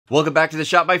Welcome back to the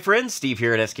shop, my friends. Steve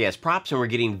here at SKS Props, and we're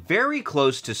getting very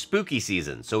close to spooky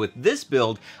season. So with this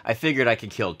build, I figured I could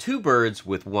kill two birds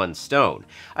with one stone.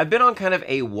 I've been on kind of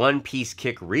a one-piece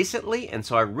kick recently, and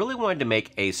so I really wanted to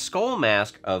make a skull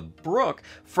mask of Brook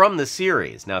from the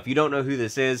series. Now, if you don't know who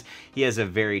this is, he has a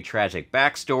very tragic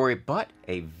backstory, but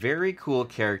a very cool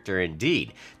character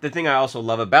indeed. The thing I also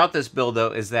love about this build,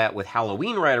 though, is that with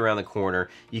Halloween right around the corner,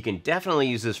 you can definitely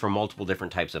use this for multiple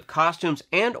different types of costumes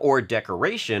and or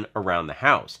decoration around the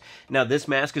house. Now, this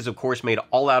mask is of course made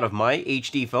all out of my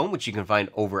HD foam, which you can find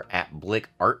over at Blick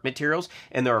Art Materials,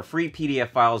 and there are free PDF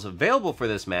files available for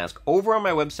this mask over on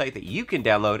my website that you can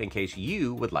download in case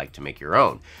you would like to make your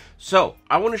own. So,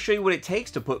 I want to show you what it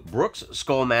takes to put Brook's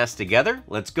skull mask together.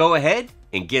 Let's go ahead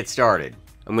and get started.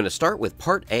 I'm going to start with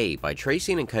part A by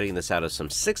tracing and cutting this out of some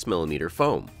 6mm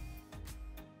foam.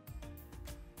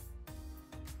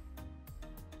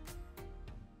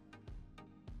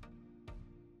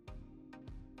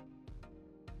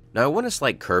 Now I want a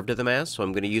slight curve to the mask, so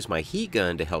I'm going to use my heat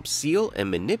gun to help seal and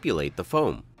manipulate the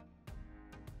foam.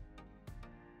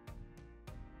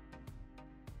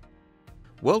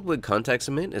 Weldwood contact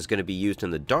cement is going to be used in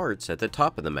the darts at the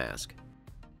top of the mask.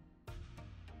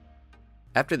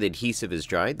 After the adhesive is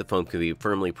dried, the foam can be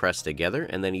firmly pressed together,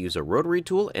 and then use a rotary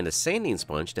tool and a sanding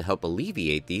sponge to help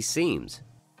alleviate these seams.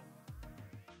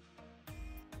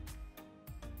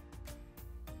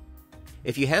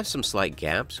 If you have some slight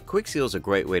gaps, Quick Seal is a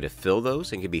great way to fill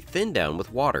those and can be thinned down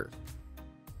with water.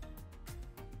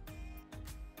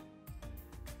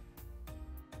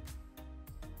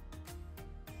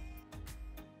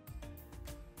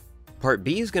 Part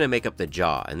B is going to make up the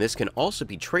jaw, and this can also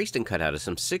be traced and cut out of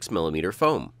some 6mm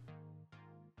foam.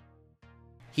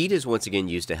 Heat is once again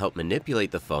used to help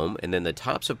manipulate the foam, and then the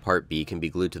tops of Part B can be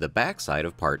glued to the back side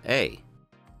of Part A.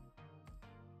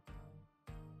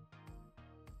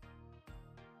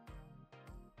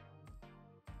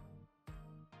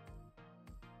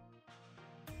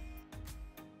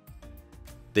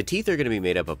 The teeth are going to be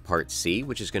made up of Part C,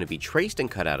 which is going to be traced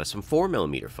and cut out of some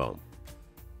 4mm foam.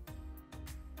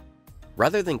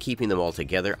 Rather than keeping them all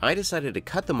together, I decided to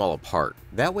cut them all apart.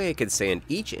 That way I could sand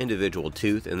each individual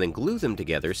tooth and then glue them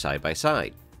together side by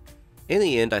side. In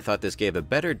the end, I thought this gave a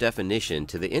better definition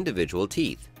to the individual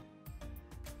teeth.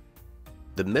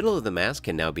 The middle of the mask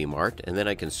can now be marked, and then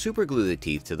I can super glue the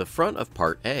teeth to the front of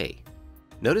Part A.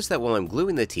 Notice that while I'm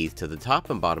gluing the teeth to the top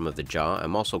and bottom of the jaw,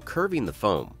 I'm also curving the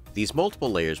foam. These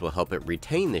multiple layers will help it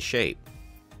retain the shape.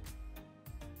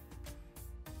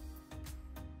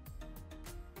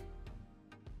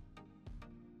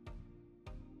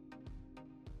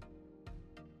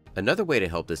 Another way to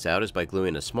help this out is by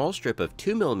gluing a small strip of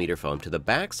 2mm foam to the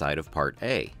back side of Part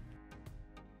A.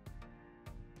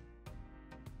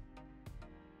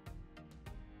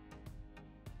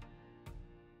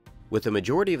 With the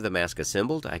majority of the mask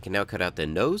assembled, I can now cut out the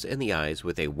nose and the eyes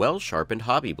with a well-sharpened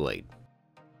hobby blade.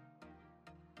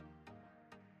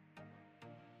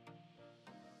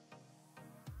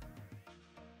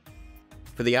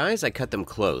 For the eyes, I cut them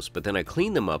close, but then I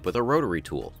clean them up with a rotary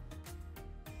tool.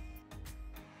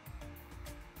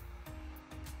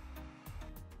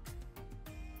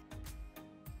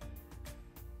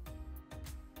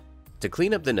 To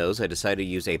clean up the nose, I decided to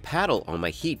use a paddle on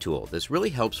my heat tool. This really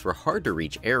helps for hard to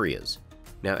reach areas.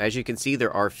 Now, as you can see,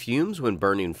 there are fumes when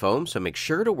burning foam, so make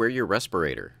sure to wear your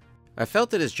respirator. I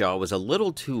felt that his jaw was a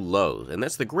little too low, and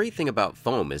that's the great thing about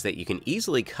foam, is that you can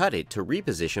easily cut it to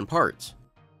reposition parts.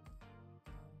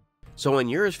 So on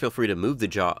yours, feel free to move the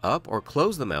jaw up or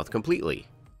close the mouth completely.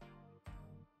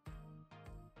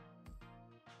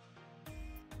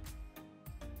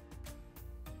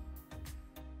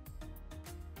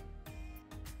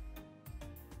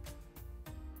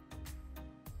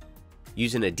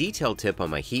 Using a detail tip on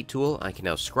my heat tool, I can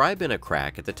now scribe in a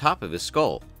crack at the top of his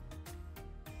skull.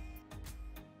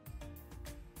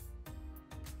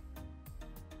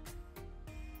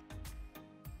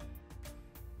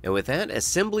 And with that,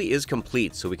 assembly is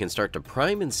complete, so we can start to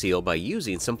prime and seal by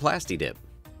using some Plasti-Dip.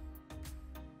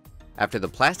 After the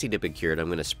Plasti-Dip is cured, I'm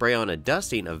going to spray on a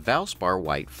dusting of Valspar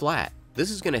White Flat.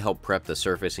 This is going to help prep the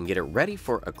surface and get it ready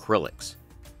for acrylics,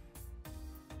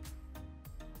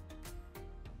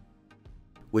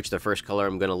 which the first color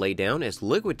I'm going to lay down is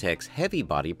Liquitex Heavy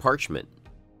Body Parchment.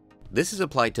 This is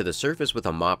applied to the surface with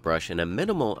a mop brush and a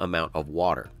minimal amount of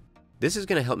water. This is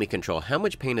going to help me control how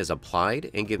much paint is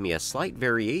applied and give me a slight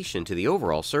variation to the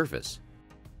overall surface.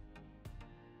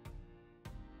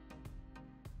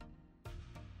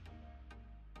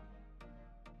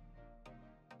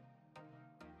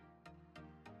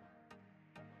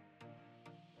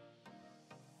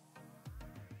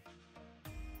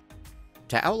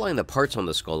 To outline the parts on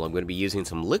the skull, I'm going to be using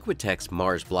some Liquitex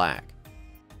Mars Black.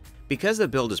 Because the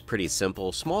build is pretty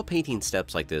simple, small painting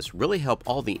steps like this really help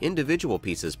all the individual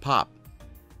pieces pop.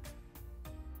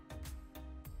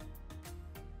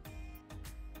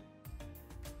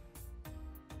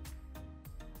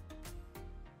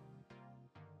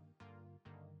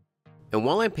 And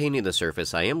while I'm painting the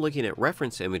surface, I am looking at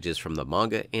reference images from the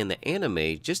manga and the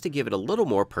anime just to give it a little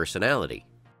more personality.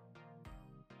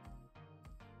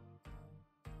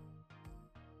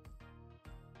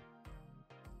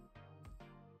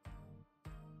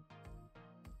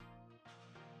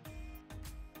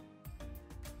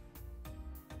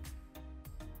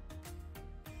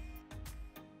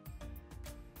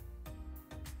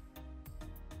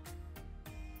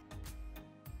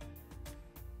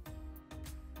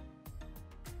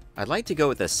 I'd like to go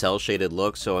with a cel-shaded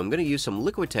look, so I'm going to use some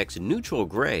Liquitex Neutral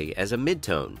Gray as a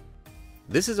midtone.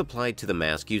 This is applied to the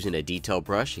mask using a detail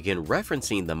brush, again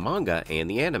referencing the manga and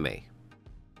the anime.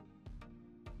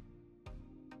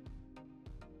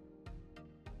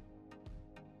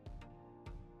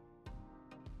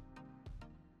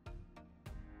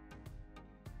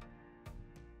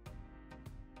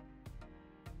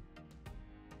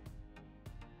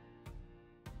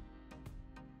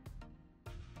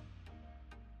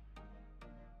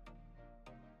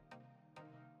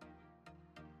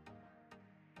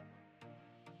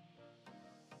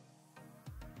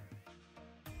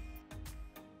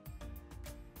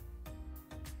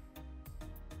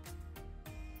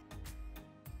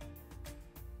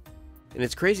 And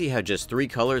it's crazy how just 3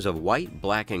 colors of white,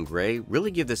 black, and gray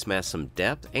really give this mask some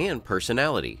depth and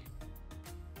personality.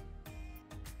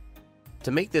 To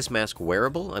make this mask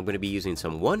wearable, I'm going to be using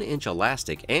some 1-inch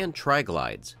elastic and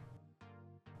tri-glides.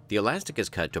 The elastic is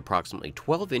cut to approximately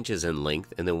 12 inches in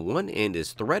length, and then one end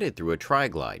is threaded through a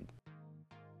tri-glide.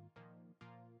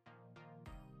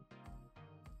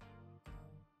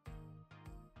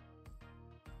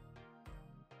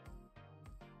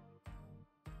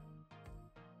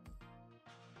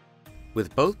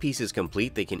 With both pieces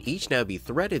complete, they can each now be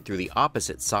threaded through the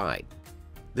opposite side.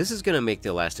 This is going to make the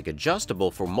elastic adjustable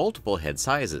for multiple head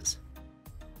sizes.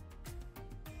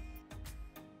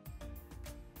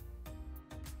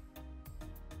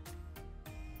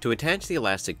 To attach the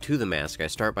elastic to the mask, I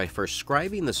start by first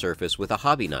scribing the surface with a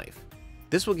hobby knife.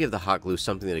 This will give the hot glue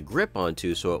something to grip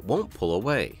onto so it won't pull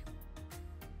away.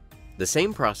 The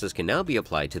same process can now be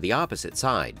applied to the opposite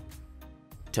side.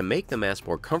 To make the mask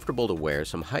more comfortable to wear,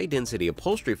 some high-density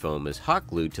upholstery foam is hot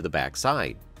glued to the back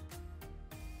side.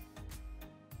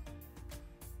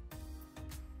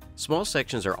 Small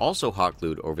sections are also hot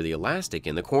glued over the elastic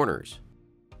in the corners.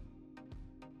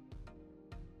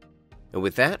 And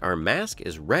with that, our mask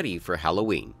is ready for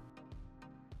Halloween.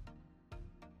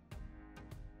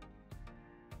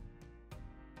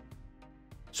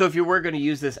 So if you were going to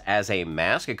use this as a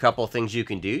mask, a couple of things you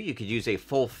can do. You could use a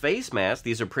full face mask.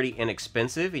 These are pretty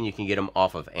inexpensive and you can get them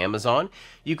off of Amazon.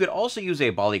 You could also use a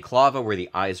balaclava where the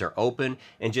eyes are open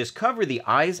and just cover the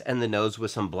eyes and the nose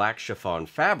with some black chiffon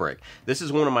fabric. This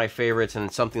is one of my favorites and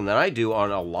it's something that I do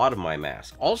on a lot of my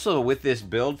masks. Also with this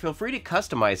build, feel free to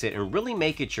customize it and really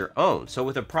make it your own. So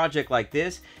with a project like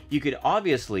this, you could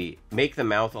obviously make the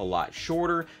mouth a lot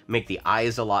shorter, make the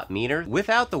eyes a lot meaner.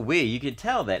 Without the wig, you could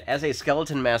tell that as a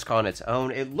skeleton mask on its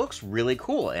own, it looks really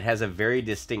cool. It has a very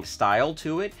distinct style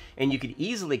to it, and you could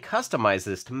easily customize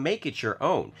this to make it your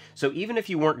own. So even if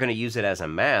you weren't going to use it as a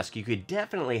mask, you could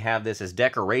definitely have this as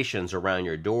decorations around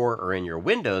your door or in your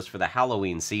windows for the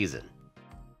Halloween season.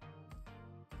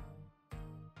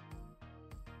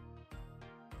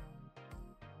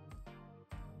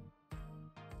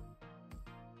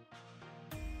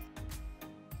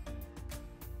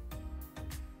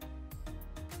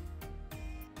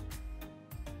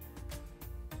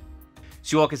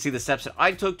 So you all can see the steps that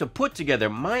I took to put together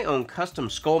my own custom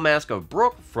skull mask of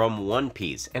Brook from one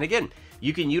piece. And again,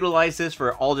 you can utilize this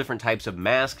for all different types of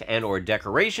masks and or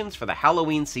decorations for the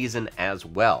Halloween season as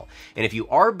well. And if you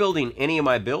are building any of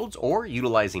my builds or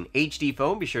utilizing HD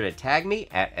foam, be sure to tag me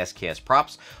at SKS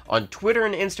Props on Twitter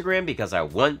and Instagram because I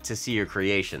want to see your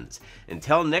creations.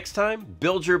 Until next time,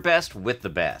 build your best with the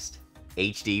best.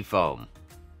 HD Foam.